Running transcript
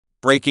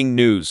Breaking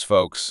news,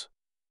 folks.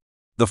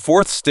 The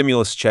fourth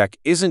stimulus check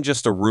isn't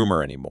just a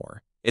rumor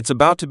anymore. It's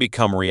about to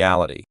become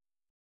reality.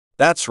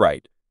 That's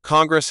right.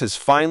 Congress has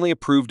finally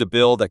approved a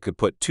bill that could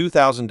put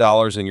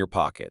 $2,000 in your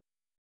pocket.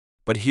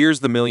 But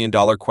here's the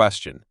million-dollar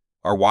question.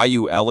 Are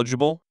you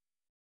eligible?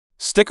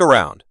 Stick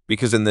around,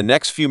 because in the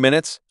next few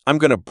minutes, I'm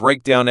going to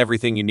break down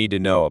everything you need to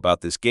know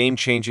about this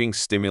game-changing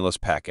stimulus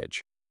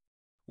package.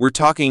 We're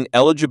talking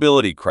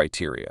eligibility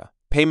criteria,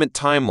 payment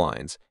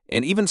timelines,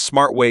 and even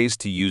smart ways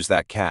to use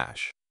that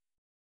cash.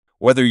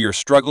 Whether you're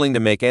struggling to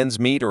make ends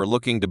meet or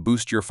looking to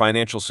boost your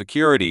financial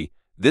security,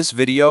 this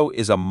video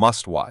is a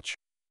must-watch.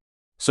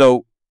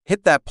 So,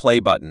 hit that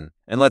play button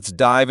and let's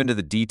dive into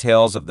the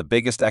details of the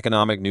biggest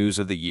economic news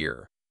of the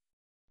year.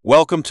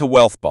 Welcome to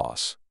Wealth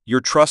Boss,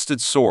 your trusted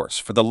source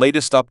for the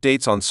latest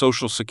updates on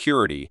Social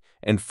Security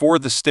and for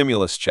the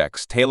stimulus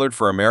checks tailored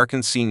for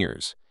American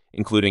seniors,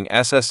 including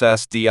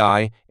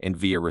SSDI and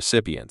via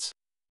recipients.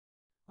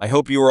 I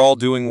hope you are all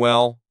doing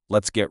well.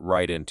 Let's get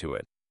right into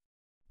it.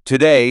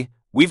 Today,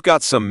 we've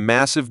got some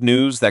massive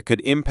news that could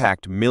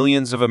impact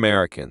millions of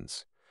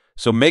Americans.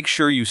 So make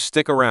sure you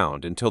stick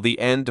around until the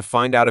end to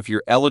find out if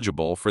you're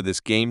eligible for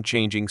this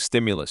game-changing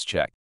stimulus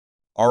check.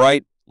 All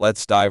right,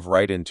 let's dive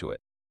right into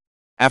it.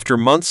 After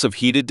months of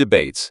heated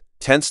debates,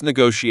 tense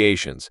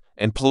negotiations,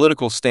 and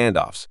political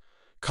standoffs,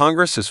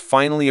 Congress has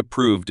finally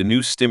approved a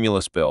new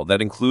stimulus bill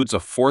that includes a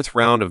fourth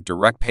round of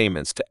direct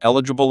payments to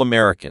eligible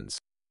Americans.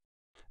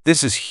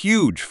 This is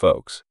huge,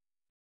 folks.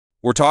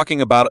 We're talking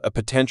about a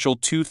potential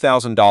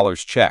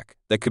 $2,000 check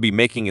that could be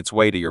making its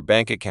way to your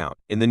bank account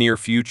in the near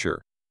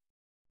future.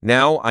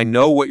 Now, I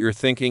know what you're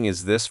thinking,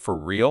 is this for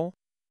real?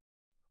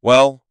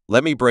 Well,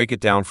 let me break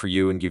it down for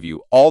you and give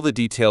you all the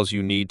details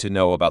you need to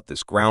know about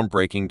this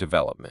groundbreaking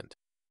development.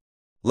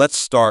 Let's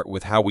start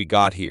with how we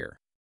got here.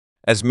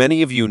 As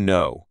many of you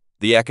know,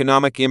 the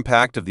economic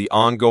impact of the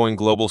ongoing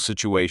global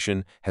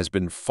situation has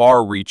been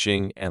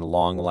far-reaching and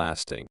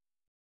long-lasting.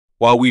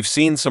 While we've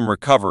seen some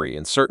recovery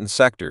in certain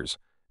sectors,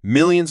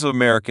 millions of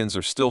Americans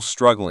are still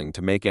struggling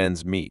to make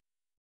ends meet.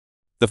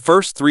 The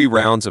first 3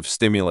 rounds of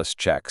stimulus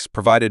checks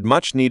provided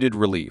much-needed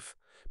relief,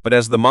 but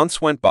as the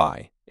months went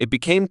by, it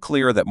became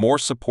clear that more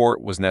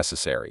support was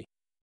necessary.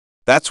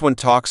 That's when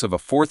talks of a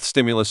fourth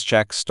stimulus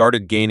check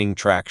started gaining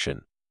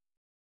traction.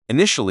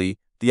 Initially,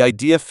 the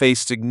idea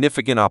faced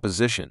significant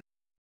opposition.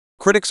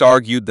 Critics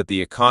argued that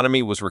the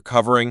economy was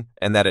recovering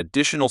and that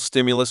additional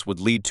stimulus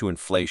would lead to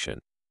inflation.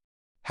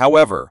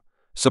 However,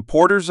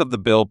 supporters of the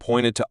bill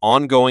pointed to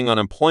ongoing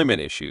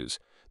unemployment issues,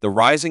 the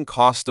rising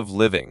cost of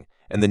living,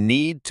 and the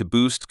need to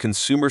boost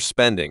consumer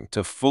spending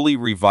to fully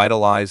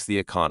revitalize the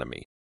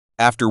economy.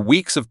 After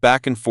weeks of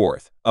back and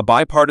forth, a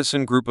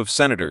bipartisan group of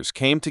senators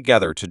came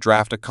together to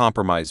draft a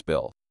compromise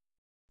bill.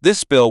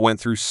 This bill went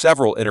through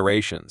several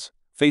iterations,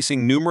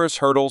 facing numerous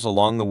hurdles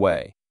along the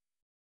way.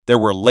 There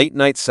were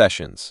late-night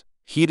sessions,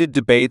 heated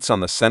debates on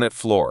the Senate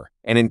floor,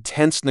 and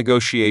intense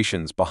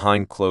negotiations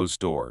behind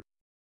closed doors.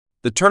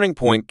 The turning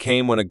point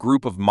came when a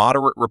group of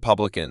moderate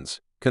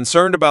Republicans,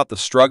 concerned about the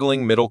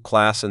struggling middle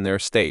class in their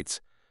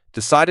states,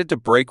 decided to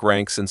break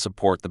ranks and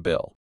support the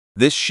bill.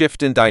 This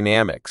shift in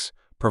dynamics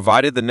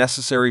provided the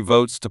necessary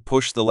votes to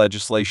push the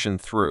legislation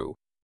through.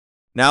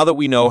 Now that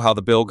we know how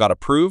the bill got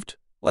approved,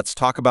 let's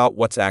talk about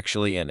what's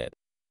actually in it.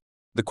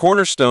 The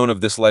cornerstone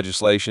of this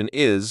legislation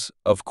is,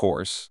 of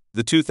course,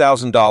 the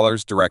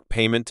 $2,000 direct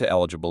payment to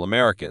eligible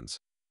Americans.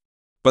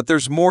 But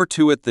there's more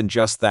to it than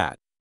just that.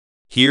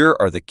 Here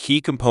are the key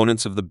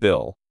components of the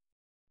bill.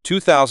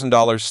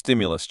 $2,000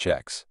 stimulus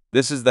checks.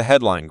 This is the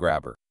headline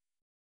grabber.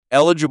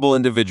 Eligible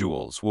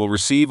individuals will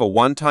receive a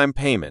one-time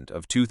payment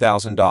of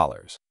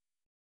 $2,000.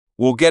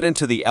 We'll get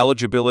into the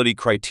eligibility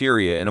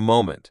criteria in a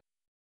moment.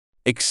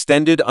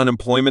 Extended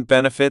unemployment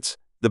benefits.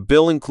 The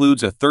bill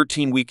includes a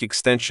 13-week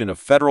extension of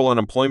federal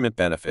unemployment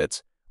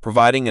benefits,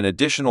 providing an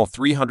additional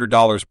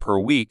 $300 per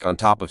week on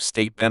top of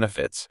state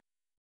benefits.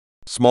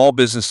 Small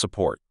business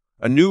support.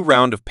 A new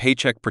round of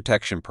Paycheck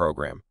Protection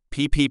Program,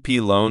 PPP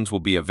loans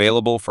will be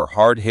available for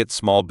hard-hit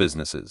small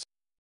businesses.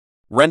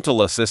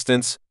 Rental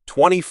assistance.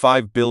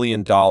 $25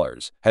 billion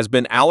has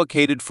been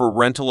allocated for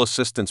rental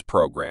assistance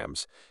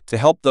programs to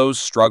help those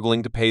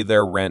struggling to pay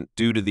their rent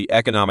due to the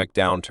economic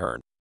downturn.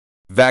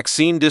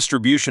 Vaccine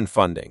distribution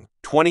funding.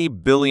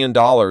 $20 billion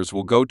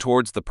will go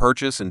towards the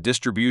purchase and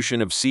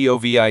distribution of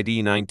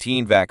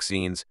COVID-19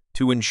 vaccines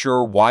to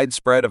ensure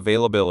widespread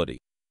availability.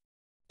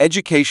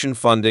 Education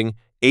funding.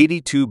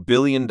 $82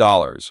 billion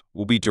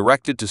will be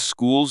directed to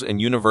schools and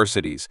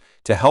universities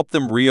to help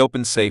them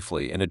reopen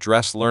safely and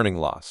address learning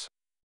loss.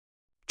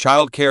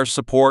 Child care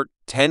support.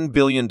 $10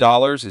 billion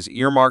is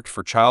earmarked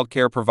for child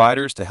care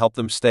providers to help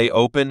them stay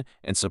open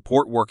and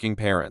support working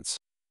parents.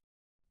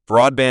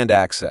 Broadband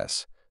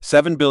access.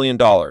 $7 billion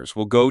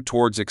will go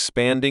towards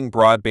expanding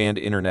broadband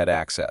internet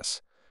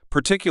access,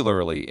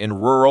 particularly in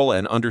rural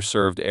and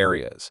underserved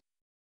areas.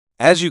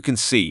 As you can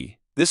see,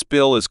 this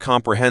bill is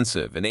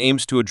comprehensive and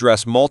aims to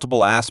address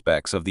multiple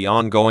aspects of the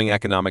ongoing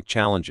economic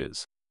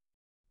challenges.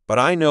 But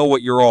I know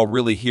what you're all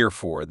really here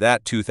for,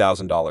 that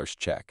 $2,000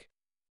 check.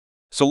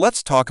 So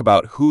let's talk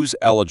about who's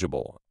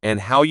eligible and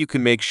how you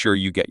can make sure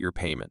you get your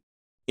payment.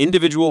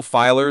 Individual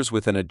filers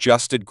with an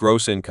adjusted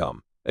gross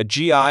income, a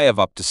GI of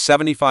up to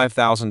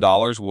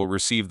 $75,000, will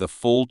receive the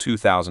full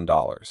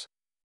 $2,000.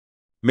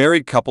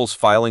 Married couples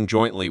filing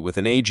jointly with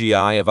an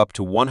AGI of up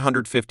to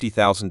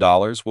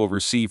 $150,000 will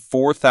receive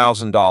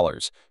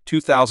 $4,000,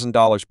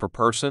 $2,000 per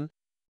person.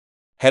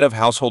 Head of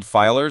household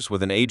filers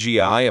with an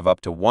AGI of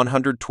up to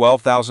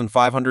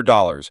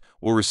 $112,500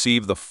 will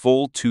receive the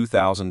full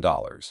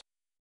 $2,000.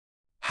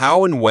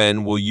 How and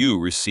when will you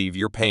receive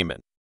your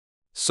payment?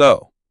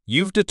 So,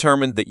 you've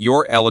determined that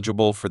you're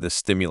eligible for the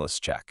stimulus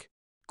check.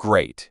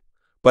 Great.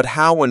 But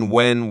how and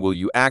when will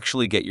you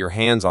actually get your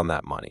hands on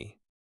that money?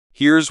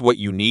 Here's what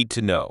you need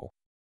to know.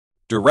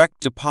 Direct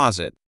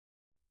deposit.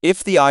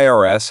 If the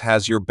IRS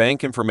has your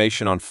bank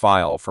information on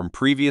file from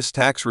previous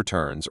tax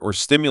returns or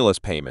stimulus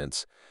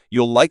payments,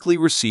 you'll likely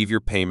receive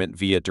your payment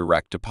via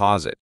direct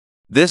deposit.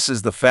 This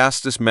is the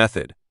fastest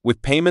method,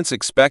 with payments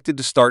expected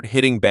to start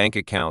hitting bank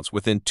accounts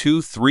within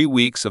 2-3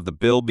 weeks of the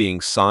bill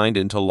being signed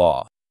into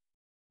law.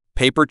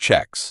 Paper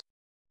checks.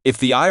 If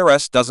the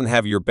IRS doesn't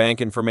have your bank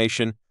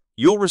information,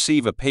 you'll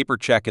receive a paper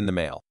check in the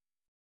mail.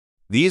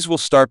 These will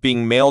start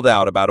being mailed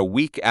out about a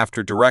week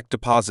after direct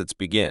deposits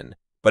begin,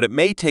 but it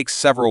may take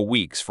several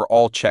weeks for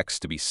all checks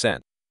to be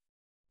sent.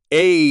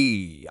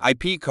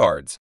 EIP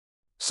cards.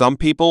 Some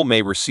people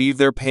may receive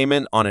their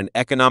payment on an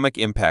Economic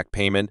Impact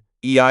Payment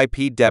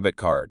 (EIP) debit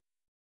card.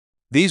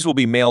 These will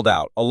be mailed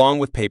out along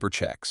with paper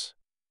checks.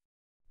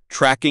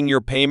 Tracking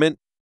your payment.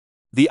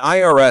 The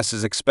IRS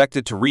is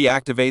expected to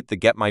reactivate the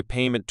Get My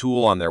Payment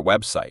tool on their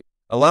website,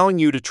 allowing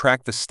you to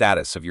track the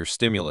status of your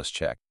stimulus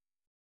check.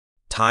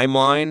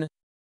 Timeline.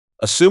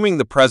 Assuming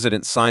the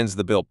president signs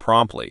the bill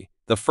promptly,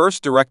 the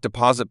first direct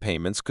deposit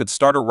payments could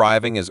start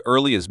arriving as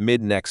early as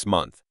mid-next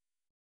month.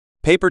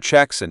 Paper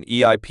checks and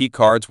EIP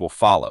cards will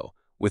follow,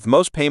 with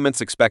most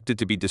payments expected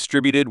to be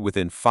distributed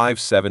within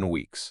 5-7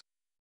 weeks.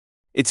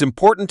 It's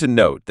important to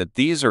note that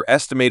these are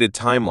estimated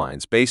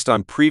timelines based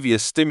on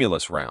previous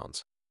stimulus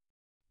rounds.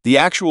 The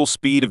actual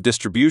speed of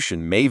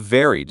distribution may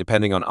vary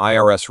depending on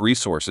IRS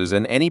resources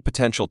and any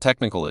potential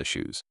technical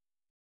issues.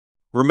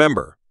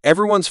 Remember,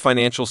 everyone's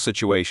financial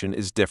situation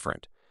is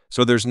different,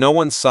 so there's no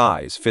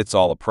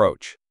one-size-fits-all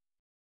approach.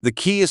 The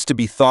key is to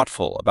be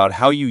thoughtful about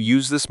how you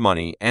use this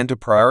money and to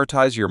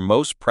prioritize your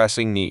most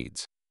pressing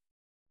needs.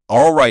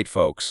 All right,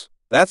 folks,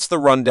 that's the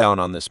rundown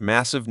on this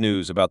massive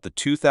news about the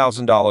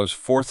 $2,000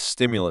 fourth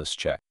stimulus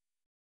check.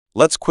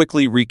 Let's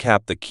quickly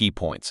recap the key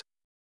points.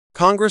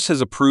 Congress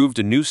has approved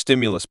a new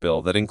stimulus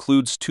bill that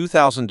includes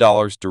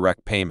 $2,000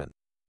 direct payment.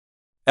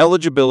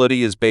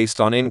 Eligibility is based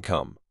on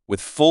income,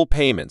 with full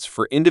payments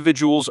for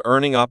individuals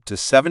earning up to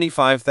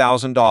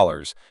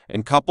 $75,000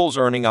 and couples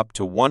earning up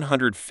to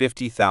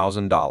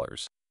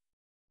 $150,000.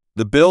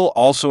 The bill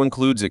also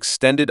includes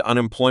extended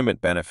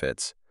unemployment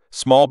benefits,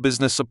 small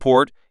business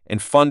support,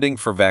 and funding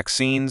for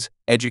vaccines,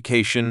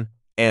 education,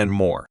 and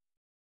more.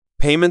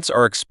 Payments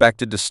are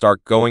expected to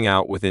start going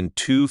out within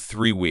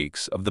 2-3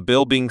 weeks of the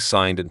bill being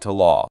signed into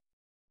law.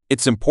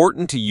 It's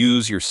important to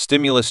use your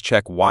stimulus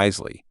check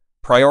wisely,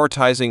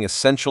 prioritizing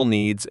essential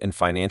needs and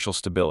financial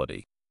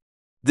stability.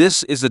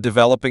 This is a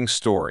developing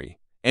story,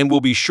 and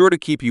we'll be sure to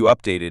keep you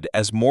updated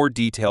as more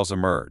details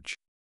emerge.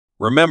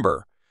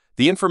 Remember,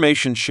 the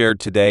information shared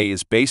today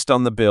is based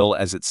on the bill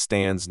as it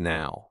stands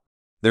now.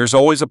 There's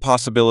always a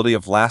possibility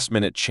of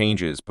last-minute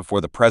changes before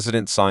the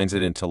president signs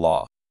it into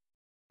law.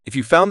 If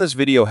you found this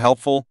video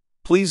helpful,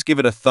 please give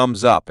it a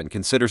thumbs up and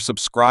consider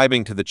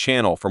subscribing to the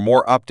channel for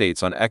more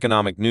updates on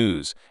economic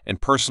news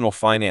and personal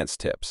finance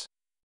tips.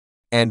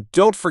 And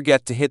don't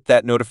forget to hit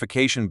that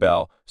notification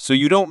bell so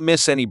you don't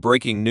miss any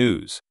breaking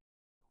news.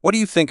 What do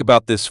you think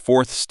about this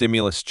fourth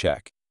stimulus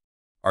check?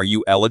 Are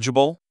you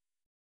eligible?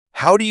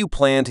 How do you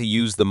plan to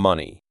use the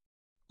money?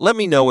 Let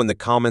me know in the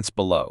comments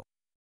below.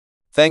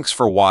 Thanks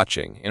for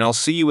watching, and I'll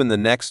see you in the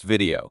next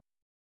video.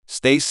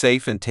 Stay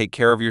safe and take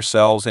care of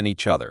yourselves and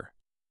each other.